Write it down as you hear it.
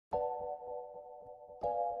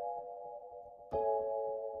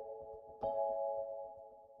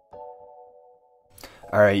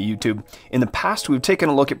Alright YouTube, in the past we've taken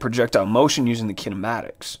a look at projectile motion using the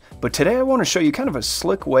kinematics, but today I want to show you kind of a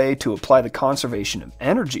slick way to apply the conservation of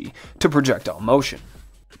energy to projectile motion.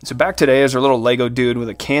 So back today is our little Lego dude with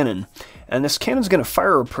a cannon, and this cannon's going to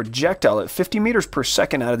fire a projectile at 50 meters per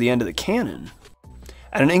second out of the end of the cannon,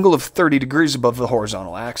 at an angle of 30 degrees above the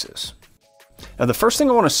horizontal axis. Now the first thing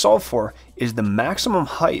I want to solve for is the maximum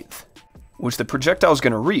height which the projectile is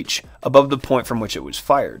going to reach above the point from which it was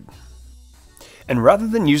fired. And rather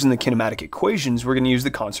than using the kinematic equations, we're going to use the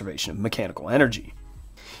conservation of mechanical energy.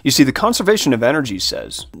 You see, the conservation of energy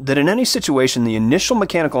says that in any situation, the initial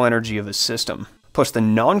mechanical energy of a system plus the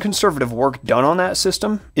non-conservative work done on that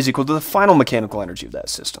system is equal to the final mechanical energy of that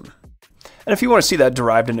system. And if you want to see that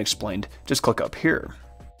derived and explained, just click up here.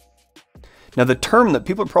 Now the term that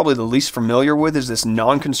people are probably the least familiar with is this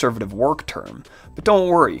non-conservative work term, but don't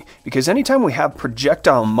worry, because anytime we have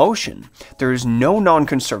projectile motion, there is no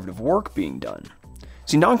non-conservative work being done.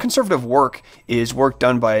 See, non-conservative work is work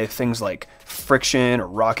done by things like friction or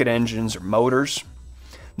rocket engines or motors.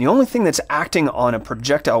 The only thing that's acting on a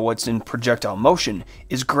projectile, what's in projectile motion,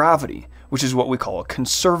 is gravity, which is what we call a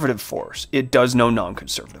conservative force. It does no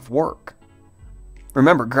non-conservative work.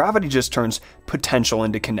 Remember, gravity just turns potential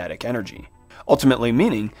into kinetic energy. Ultimately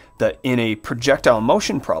meaning that in a projectile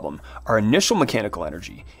motion problem, our initial mechanical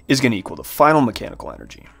energy is going to equal the final mechanical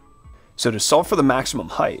energy. So to solve for the maximum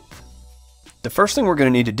height, the first thing we're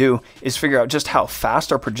going to need to do is figure out just how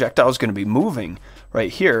fast our projectile is going to be moving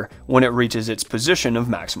right here when it reaches its position of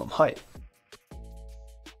maximum height.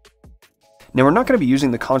 Now we're not going to be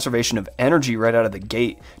using the conservation of energy right out of the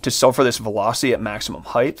gate to solve for this velocity at maximum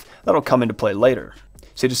height. That'll come into play later.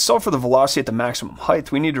 So to solve for the velocity at the maximum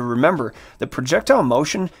height, we need to remember that projectile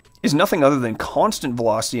motion is nothing other than constant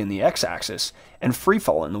velocity in the x-axis and free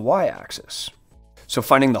fall in the y-axis. So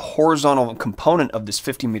finding the horizontal component of this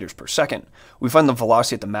 50 meters per second, we find the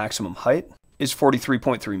velocity at the maximum height is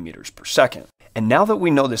 43.3 meters per second. And now that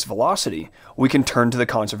we know this velocity, we can turn to the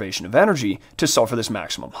conservation of energy to solve for this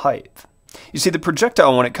maximum height. You see, the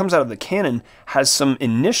projectile, when it comes out of the cannon, has some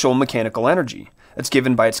initial mechanical energy that's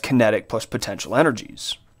given by its kinetic plus potential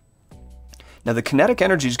energies. Now the kinetic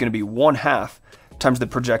energy is going to be 1/2 times the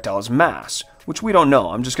projectile's mass, which we don't know.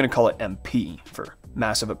 I'm just going to call it MP for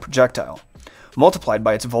mass of a projectile, multiplied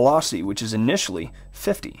by its velocity, which is initially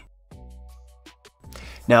 50.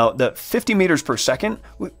 Now the 50 meters per second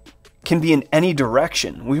can be in any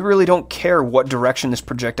direction. We really don't care what direction this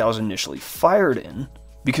projectile is initially fired in,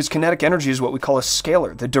 because kinetic energy is what we call a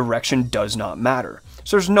scalar. The direction does not matter.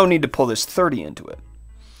 So there's no need to pull this 30 into it.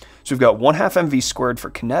 So we've got 1/2 mv squared for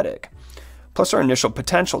kinetic, plus our initial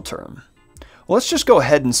potential term. Well, let's just go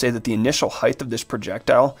ahead and say that the initial height of this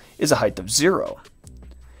projectile is a height of 0.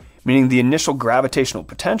 Meaning the initial gravitational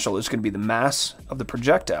potential is going to be the mass of the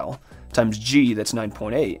projectile times g, that's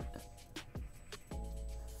 9.8,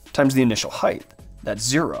 times the initial height, that's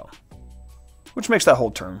 0, which makes that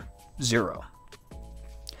whole term 0.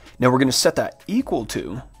 Now we're going to set that equal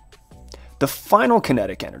to the final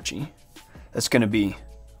kinetic energy. That's going to be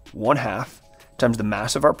 1/2 times the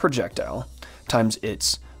mass of our projectile times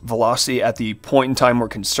its velocity at the point in time we're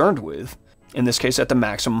concerned with, in this case at the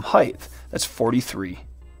maximum height. That's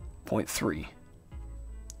 43.3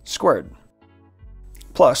 squared,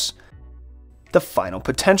 plus the final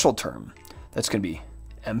potential term. That's going to be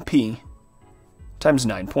MP times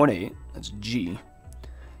 9.8, that's G,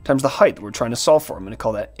 times the height that we're trying to solve for. I'm going to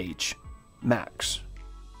call that H max.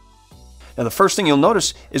 Now the first thing you'll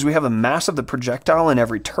notice is we have the mass of the projectile in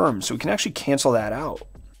every term, so we can actually cancel that out.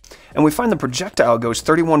 And we find the projectile goes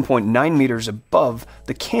 31.9 meters above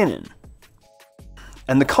the cannon.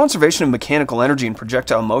 And the conservation of mechanical energy in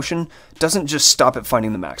projectile motion doesn't just stop at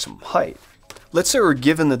finding the maximum height. Let's say we're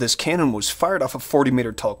given that this cannon was fired off a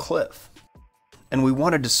 40-meter tall cliff, and we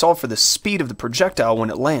wanted to solve for the speed of the projectile when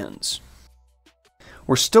it lands.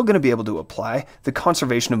 We're still going to be able to apply the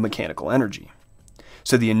conservation of mechanical energy.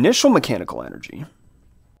 So the initial mechanical energy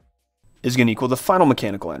is going to equal the final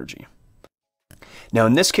mechanical energy. Now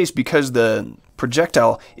in this case, because the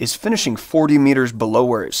projectile is finishing 40 meters below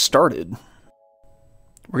where it started,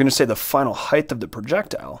 we're going to say the final height of the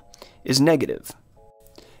projectile is negative.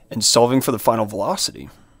 And solving for the final velocity,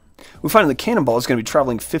 we find the cannonball is going to be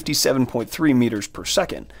traveling 57.3 meters per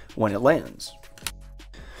second when it lands.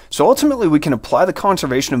 So ultimately we can apply the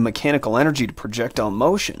conservation of mechanical energy to projectile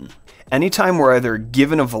motion anytime we're either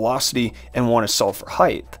given a velocity and want to solve for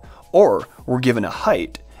height, or we're given a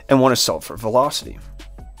height and want to solve for velocity.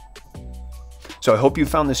 So I hope you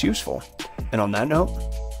found this useful, and on that note,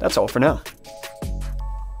 that's all for now.